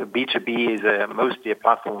a B2B is mostly a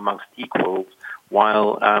platform amongst equals,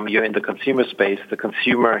 while you're in the consumer space. The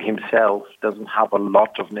consumer himself doesn't have a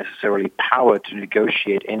lot of necessarily power to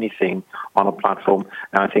negotiate anything on a platform,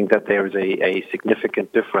 and I think that there is a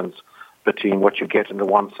significant difference between what you get on the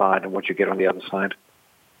one side and what you get on the other side.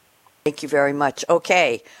 Thank you very much.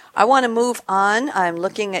 Okay, I want to move on. I'm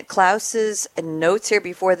looking at Klaus's notes here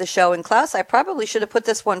before the show. And Klaus, I probably should have put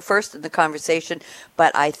this one first in the conversation,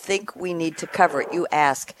 but I think we need to cover it. You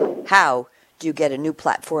ask, how do you get a new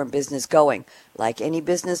platform business going? Like any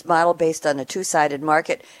business model based on a two-sided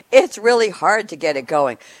market, it's really hard to get it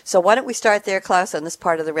going. So why don't we start there, Klaus, on this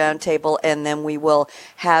part of the roundtable, and then we will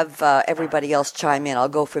have everybody else chime in. I'll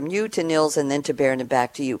go from you to Nils and then to Bernd and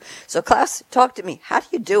back to you. So Klaus, talk to me. How do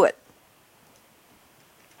you do it?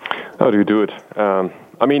 How do you do it?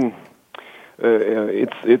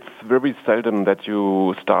 It's very seldom that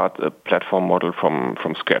you start a platform model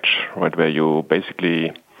from scratch, right? Where you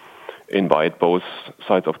basically invite both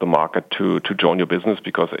sides of the market to join your business,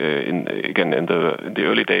 because in the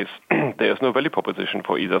early days there is no value proposition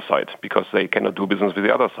for either side, because they cannot do business with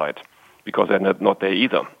the other side because they're not there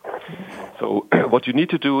either. So what you need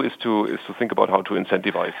to do is to think about how to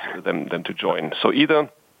incentivize them to join. So either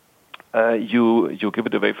you give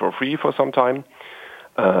it away for free for some time,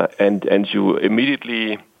 and you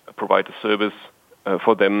immediately provide a service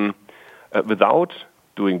for them without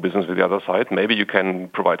doing business with the other side. Maybe you can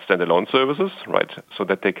provide standalone services, right, so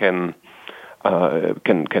that they can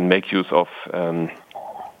make use of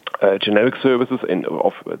generic services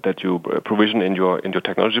that you provision in your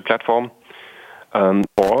technology platform,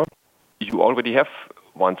 or you already have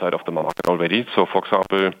one side of the market already. So, for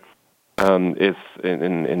example, is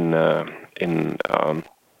in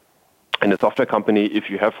a software company, if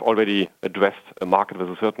you have already addressed a market with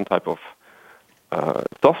a certain type of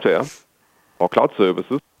software or cloud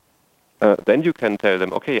services, then you can tell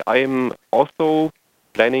them, okay, I am also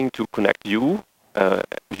planning to connect you,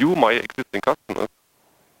 my existing customers,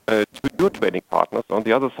 to your trading partners on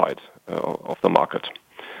the other side of the market.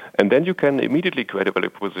 And then you can immediately create a value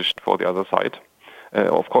proposition for the other side.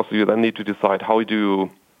 Of course, you then need to decide how do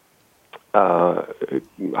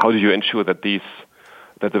you ensure that the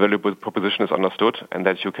value proposition is understood, and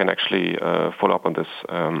that you can actually follow up on this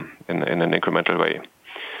in an incremental way.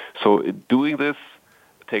 So doing this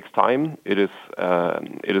takes time. It is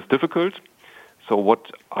difficult. So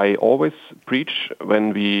what I always preach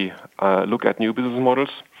when we look at new business models,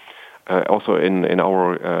 also in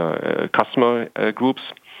our customer groups,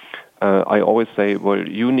 I always say, well,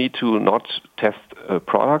 you need to not test a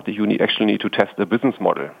product. You actually need to test a business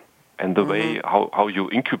model and the way how you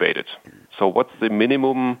incubate it. So what's the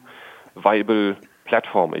minimum viable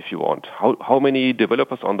platform, if you want? How many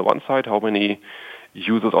developers on the one side, how many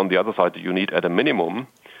users on the other side do you need at a minimum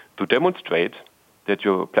to demonstrate that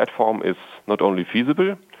your platform is not only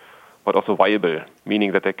feasible but also viable,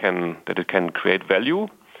 meaning that it can create value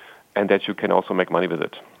and that you can also make money with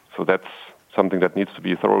it. So that's something that needs to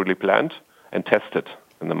be thoroughly planned and tested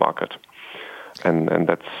in the market. And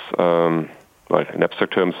that's, in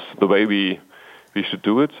abstract terms, the way we should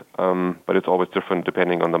do it, but it's always different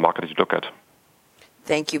depending on the market you look at.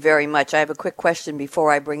 Thank you very much. I have a quick question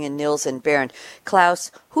before I bring in Nils and Bernd.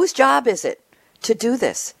 Klaus, whose job is it to do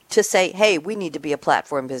this? To say, hey, we need to be a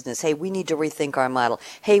platform business. Hey, we need to rethink our model.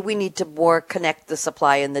 Hey, we need to more connect the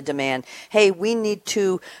supply and the demand. Hey, we need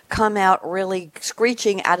to come out really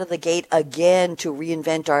screeching out of the gate again to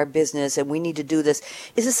reinvent our business, and we need to do this.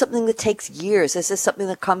 Is this something that takes years? Is this something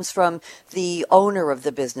that comes from the owner of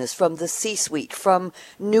the business, from the C-suite, from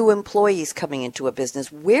new employees coming into a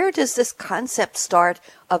business? Where does this concept start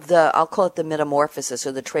of I'll call it the metamorphosis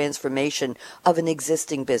or the transformation of an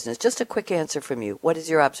existing business? Just a quick answer from you. What is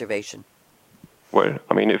your observation? Well,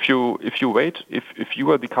 I mean, if you wait, if you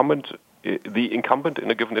are the incumbent in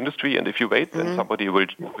a given industry, and if you wait, then somebody will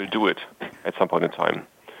do it at some point in time,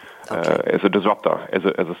 as a disruptor, as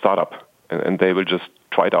a startup, and they will just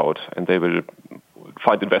try it out, and they will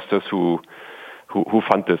find investors who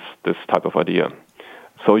fund this type of idea.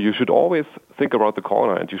 So you should always think around the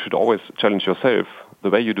corner, and you should always challenge yourself, the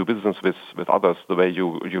way you do business with others, the way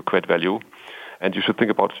you create value, and you should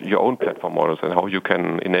think about your own platform models and how you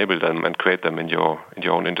can enable them and create them in your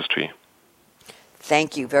own industry.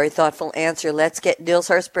 Thank you. Very thoughtful answer. Let's get Niels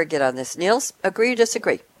Herzberg in on this. Niels, agree or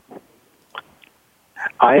disagree?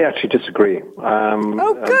 I actually disagree.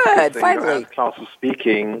 Good. Finally. As Klaus was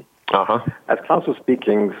speaking,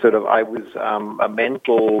 sort of, I was a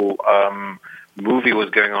mental movie was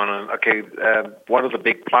going on. And okay, what are the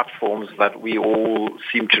big platforms that we all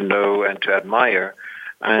seem to know and to admire?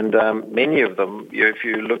 And many of them, if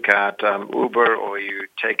you look at Uber, or you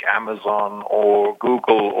take Amazon or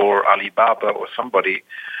Google or Alibaba or somebody,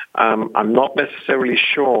 I'm not necessarily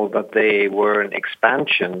sure that they were an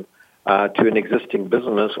expansion to an existing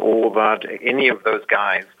business, or that any of those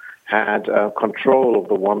guys had control of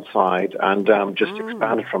the one side and just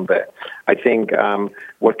expanded from there. I think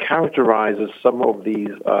what characterizes some of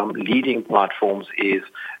these leading platforms is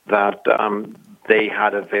that they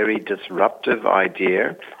had a very disruptive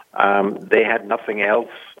idea. They had nothing else,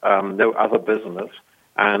 no other business,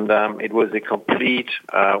 and it was a complete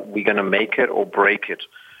we're going to make it or break it.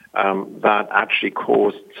 That actually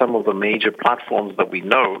caused some of the major platforms that we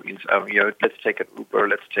know. Let's take an Uber,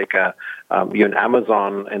 let's take an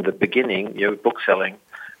Amazon in the beginning, book selling.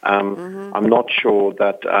 I'm not sure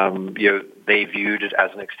that they viewed it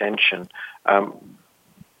as an extension.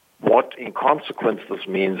 What, in consequence, this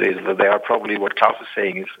means is that they are probably, what Klaus is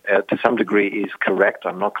saying is, to some degree, is correct.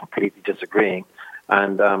 I'm not completely disagreeing.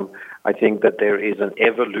 And I think that there is an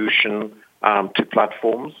evolution to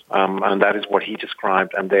platforms, and that is what he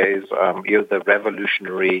described. And there is the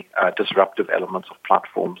revolutionary, disruptive elements of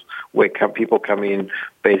platforms, where people come in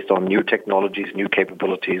based on new technologies, new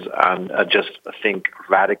capabilities, and just think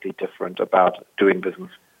radically different about doing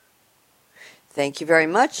business. Thank you very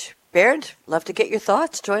much. Baird, love to get your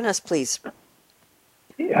thoughts. Join us, please.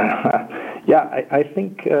 I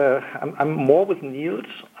think I'm more with Niels,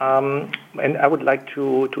 and I would like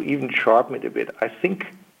to even sharpen it a bit. I think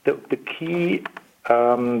the key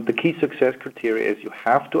success criteria is you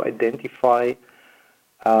have to identify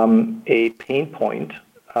a pain point,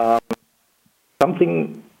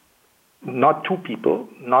 something not two people,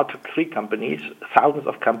 not three companies, thousands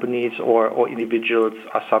of companies or individuals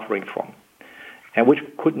are suffering from, and which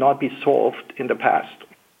could not be solved in the past,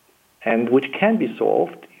 and which can be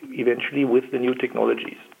solved eventually with the new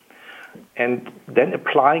technologies, and then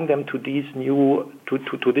applying them to these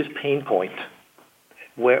to this pain point,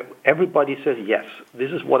 where everybody says, yes,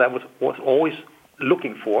 this is what I was always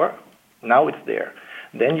looking for. Now it's there.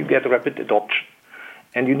 Then you get rapid adoption,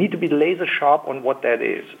 and you need to be laser sharp on what that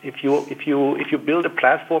is. If you build a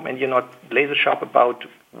platform and you're not laser sharp about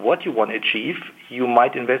what you want to achieve, you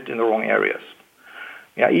might invest in the wrong areas.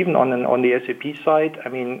 Yeah, even on the SAP side, I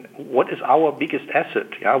mean, what is our biggest asset?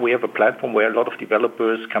 Yeah, we have a platform where a lot of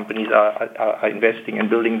developers, companies are investing and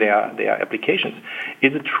building their applications.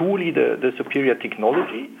 Is it truly the superior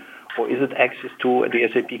technology, or is it access to the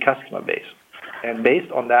SAP customer base? And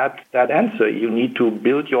based on that answer, you need to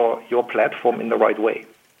build your platform in the right way,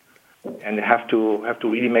 and you have to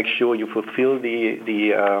really make sure you fulfill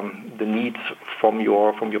the needs from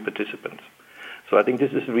your participants. So I think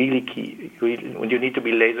this is really key. You need to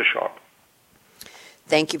be laser sharp.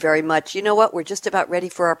 Thank you very much. You know what? We're just about ready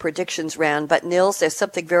for our predictions round. But Niels, there's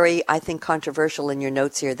something very, I think, controversial in your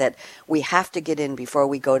notes here that we have to get in before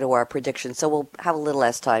we go to our predictions. So we'll have a little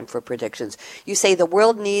less time for predictions. You say the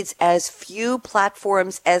world needs as few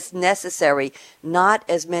platforms as necessary, not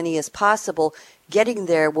as many as possible. Getting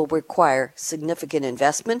there will require significant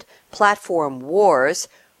investment, platform wars,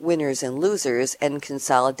 winners and losers, and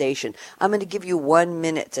consolidation. I'm going to give you 1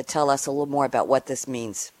 minute to tell us a little more about what this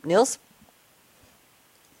means. Niels?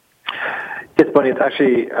 Yes, but it's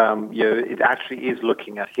actually, it actually is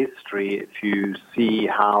looking at history. If you see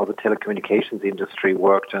how the telecommunications industry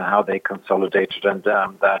worked and how they consolidated, and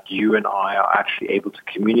that you and I are actually able to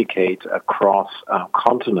communicate across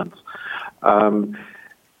continents.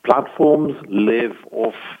 Platforms live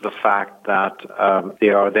off the fact that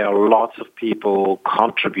there are lots of people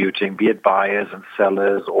contributing, be it buyers and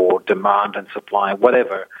sellers or demand and supply,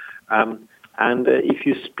 whatever. And if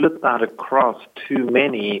you split that across too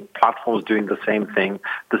many platforms doing the same thing,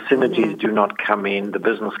 the synergies do not come in, the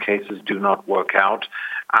business cases do not work out,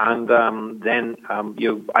 and then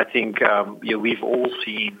I think we've all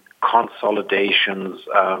seen consolidations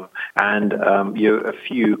and a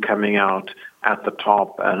few coming out at the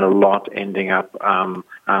top and a lot ending up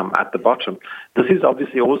at the bottom. This is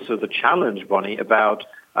obviously also the challenge, Bonnie, about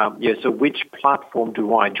So which platform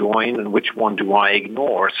do I join and which one do I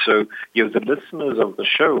ignore? So the listeners of the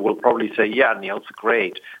show will probably say, yeah, Niels,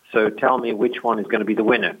 great. So tell me which one is going to be the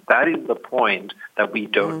winner. That is the point that we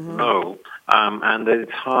don't know, and that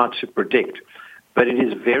it's hard to predict. But it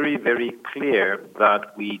is very, very clear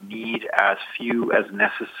that we need as few as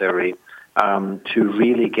necessary to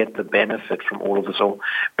really get the benefit from all of this.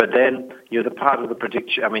 But then, the part of the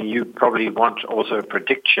prediction, you probably want also a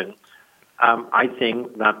prediction. I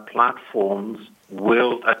think that platforms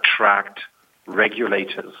will attract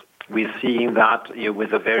regulators. We're seeing that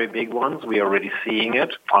with the very big ones. We're already seeing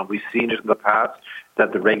it. We've seen it in the past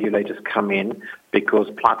that the regulators come in because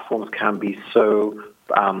platforms can be so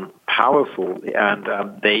powerful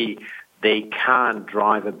and they can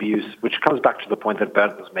drive abuse, which comes back to the point that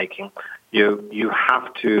Bernd was making. You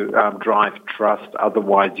have to drive trust,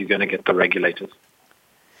 otherwise you're going to get the regulators.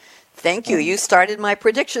 Thank you. You started my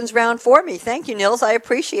predictions round for me. Thank you, Niels. I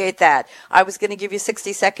appreciate that. I was going to give you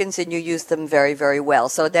 60 seconds, and you used them very, very well.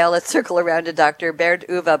 So now let's circle around to Dr. Bernd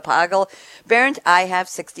Uwe Pagel. Bernd, I have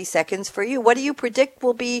 60 seconds for you. What do you predict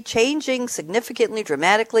will be changing significantly,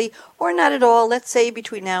 dramatically, or not at all, let's say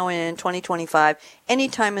between now and 2025, any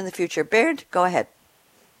time in the future? Bernd, go ahead.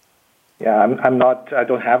 Yeah, I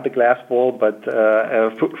don't have the glass ball, but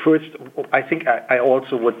first, I think I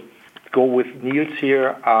also would go with Niels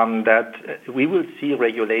here that we will see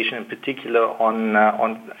regulation in particular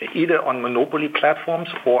on either on monopoly platforms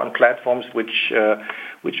or on platforms which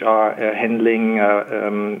are handling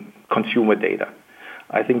consumer data.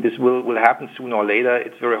 I think this will happen sooner or later.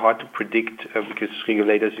 It's very hard to predict because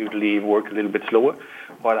regulators usually work a little bit slower.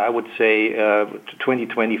 But I would say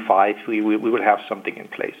 2025 we will have something in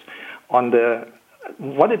place. On the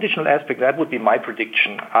one additional aspect, that would be my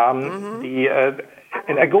prediction.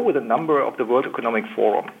 And I go with a number of the World Economic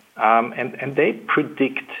Forum, and they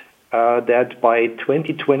predict that by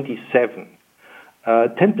 2027,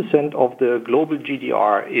 10% of the global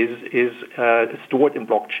GDR is stored in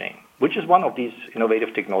blockchain, which is one of these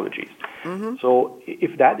innovative technologies. So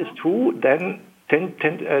if that is true, then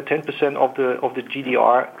 10% of the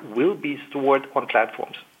GDR will be stored on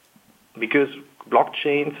platforms, because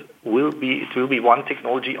blockchains will be one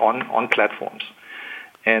technology on platforms.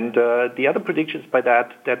 And the other predictions by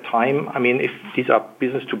that time, if these are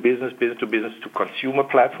business to business to consumer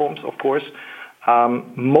platforms, of course,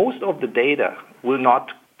 most of the data will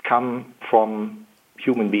not come from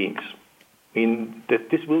human beings. That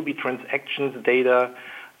this will be transactions data,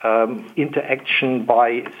 interaction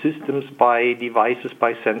by systems, by devices,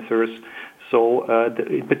 by sensors. So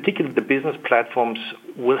in particular, the business platforms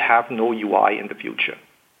will have no UI in the future.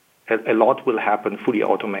 A lot will happen fully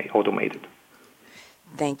automated.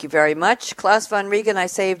 Thank you very much. Klaus von Regen, I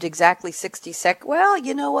saved exactly 60 seconds. Well,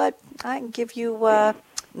 you know what? I can give you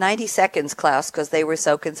 90 seconds, Klaus, because they were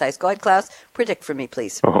so concise. Go ahead, Klaus. Predict for me,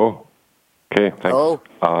 please. Oh, okay. Thanks. Oh.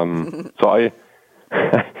 So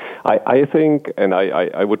I think, and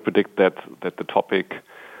I would predict that the topic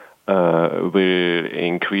will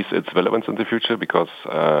increase its relevance in the future because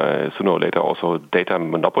sooner or later also data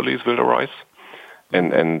monopolies will arise.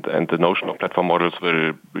 And the notion of platform models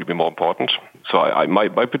will be more important. So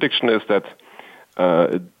my prediction is that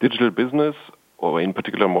digital business, or in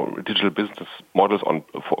particular digital business models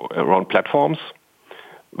around platforms,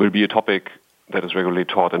 will be a topic that is regularly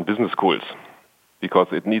taught in business schools, because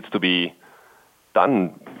it needs to be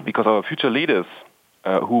done. Because our future leaders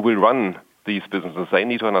who will run these businesses, they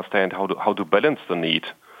need to understand how to balance the need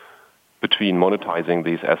between monetizing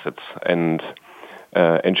these assets and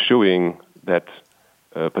ensuring that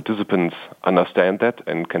participants understand that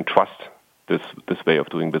and can trust this way of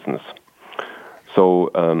doing business.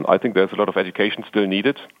 So I think there's a lot of education still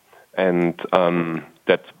needed, and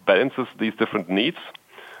that balances these different needs,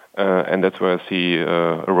 and that's where I see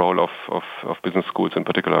a role of business schools in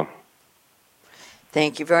particular.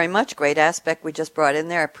 Thank you very much. Great aspect we just brought in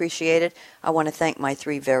there. I appreciate it. I want to thank my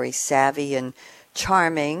three very savvy and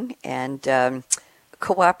charming and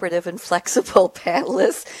cooperative and flexible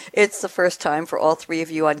panelists. It's the first time for all three of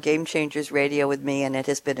you on Game Changers Radio with me, and it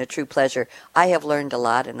has been a true pleasure. I have learned a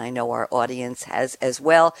lot, and I know our audience has as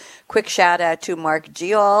well. Quick shout out to Mark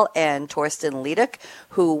Giol and Torsten Liedek,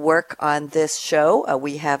 who work on this show.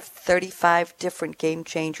 We have 35 different Game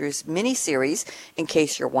Changers mini-series, in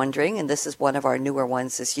case you're wondering, and this is one of our newer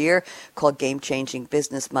ones this year, called Game Changing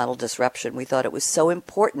Business Model Disruption. We thought it was so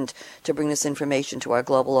important to bring this information to our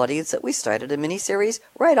global audience that we started a mini-series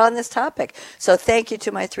series right on this topic. So thank you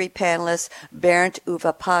to my three panelists, Bernd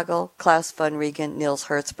Uwe Pagel, Klaus von Regen, Niels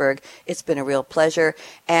Hertzberg. It's been a real pleasure.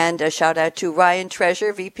 And a shout out to Ryan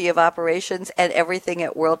Treasure, VP of Operations and everything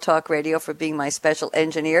at World Talk Radio, for being my special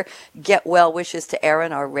engineer. Get well wishes to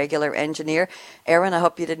Aaron, our regular engineer. Aaron, I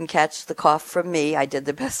hope you didn't catch the cough from me. I did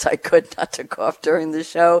the best I could not to cough during the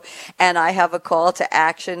show. And I have a call to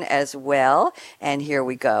action as well. And here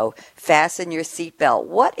we go. Fasten your seatbelt.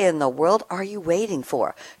 What in the world are you waiting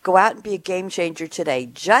for? Go out and be a game changer today,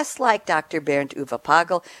 just like Dr. Bernd Uwe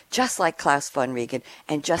Pagel, just like Klaus von Regen,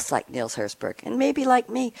 and just like Niels Hertzberg, and maybe like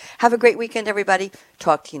me. Have a great weekend, everybody.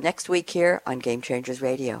 Talk to you next week here on Game Changers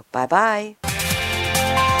Radio. Bye-bye.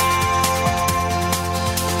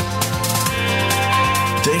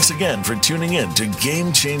 Thanks again for tuning in to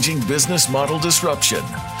Game Changing Business Model Disruption.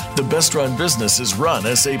 The best run businesses run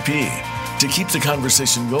SAP. To keep the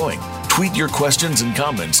conversation going, tweet your questions and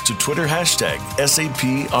comments to Twitter hashtag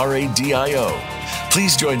 #SAPRADIO.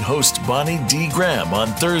 Please join host Bonnie D. Graham on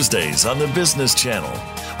Thursdays on the Business Channel.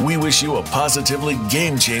 We wish you a positively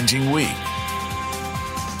game-changing week.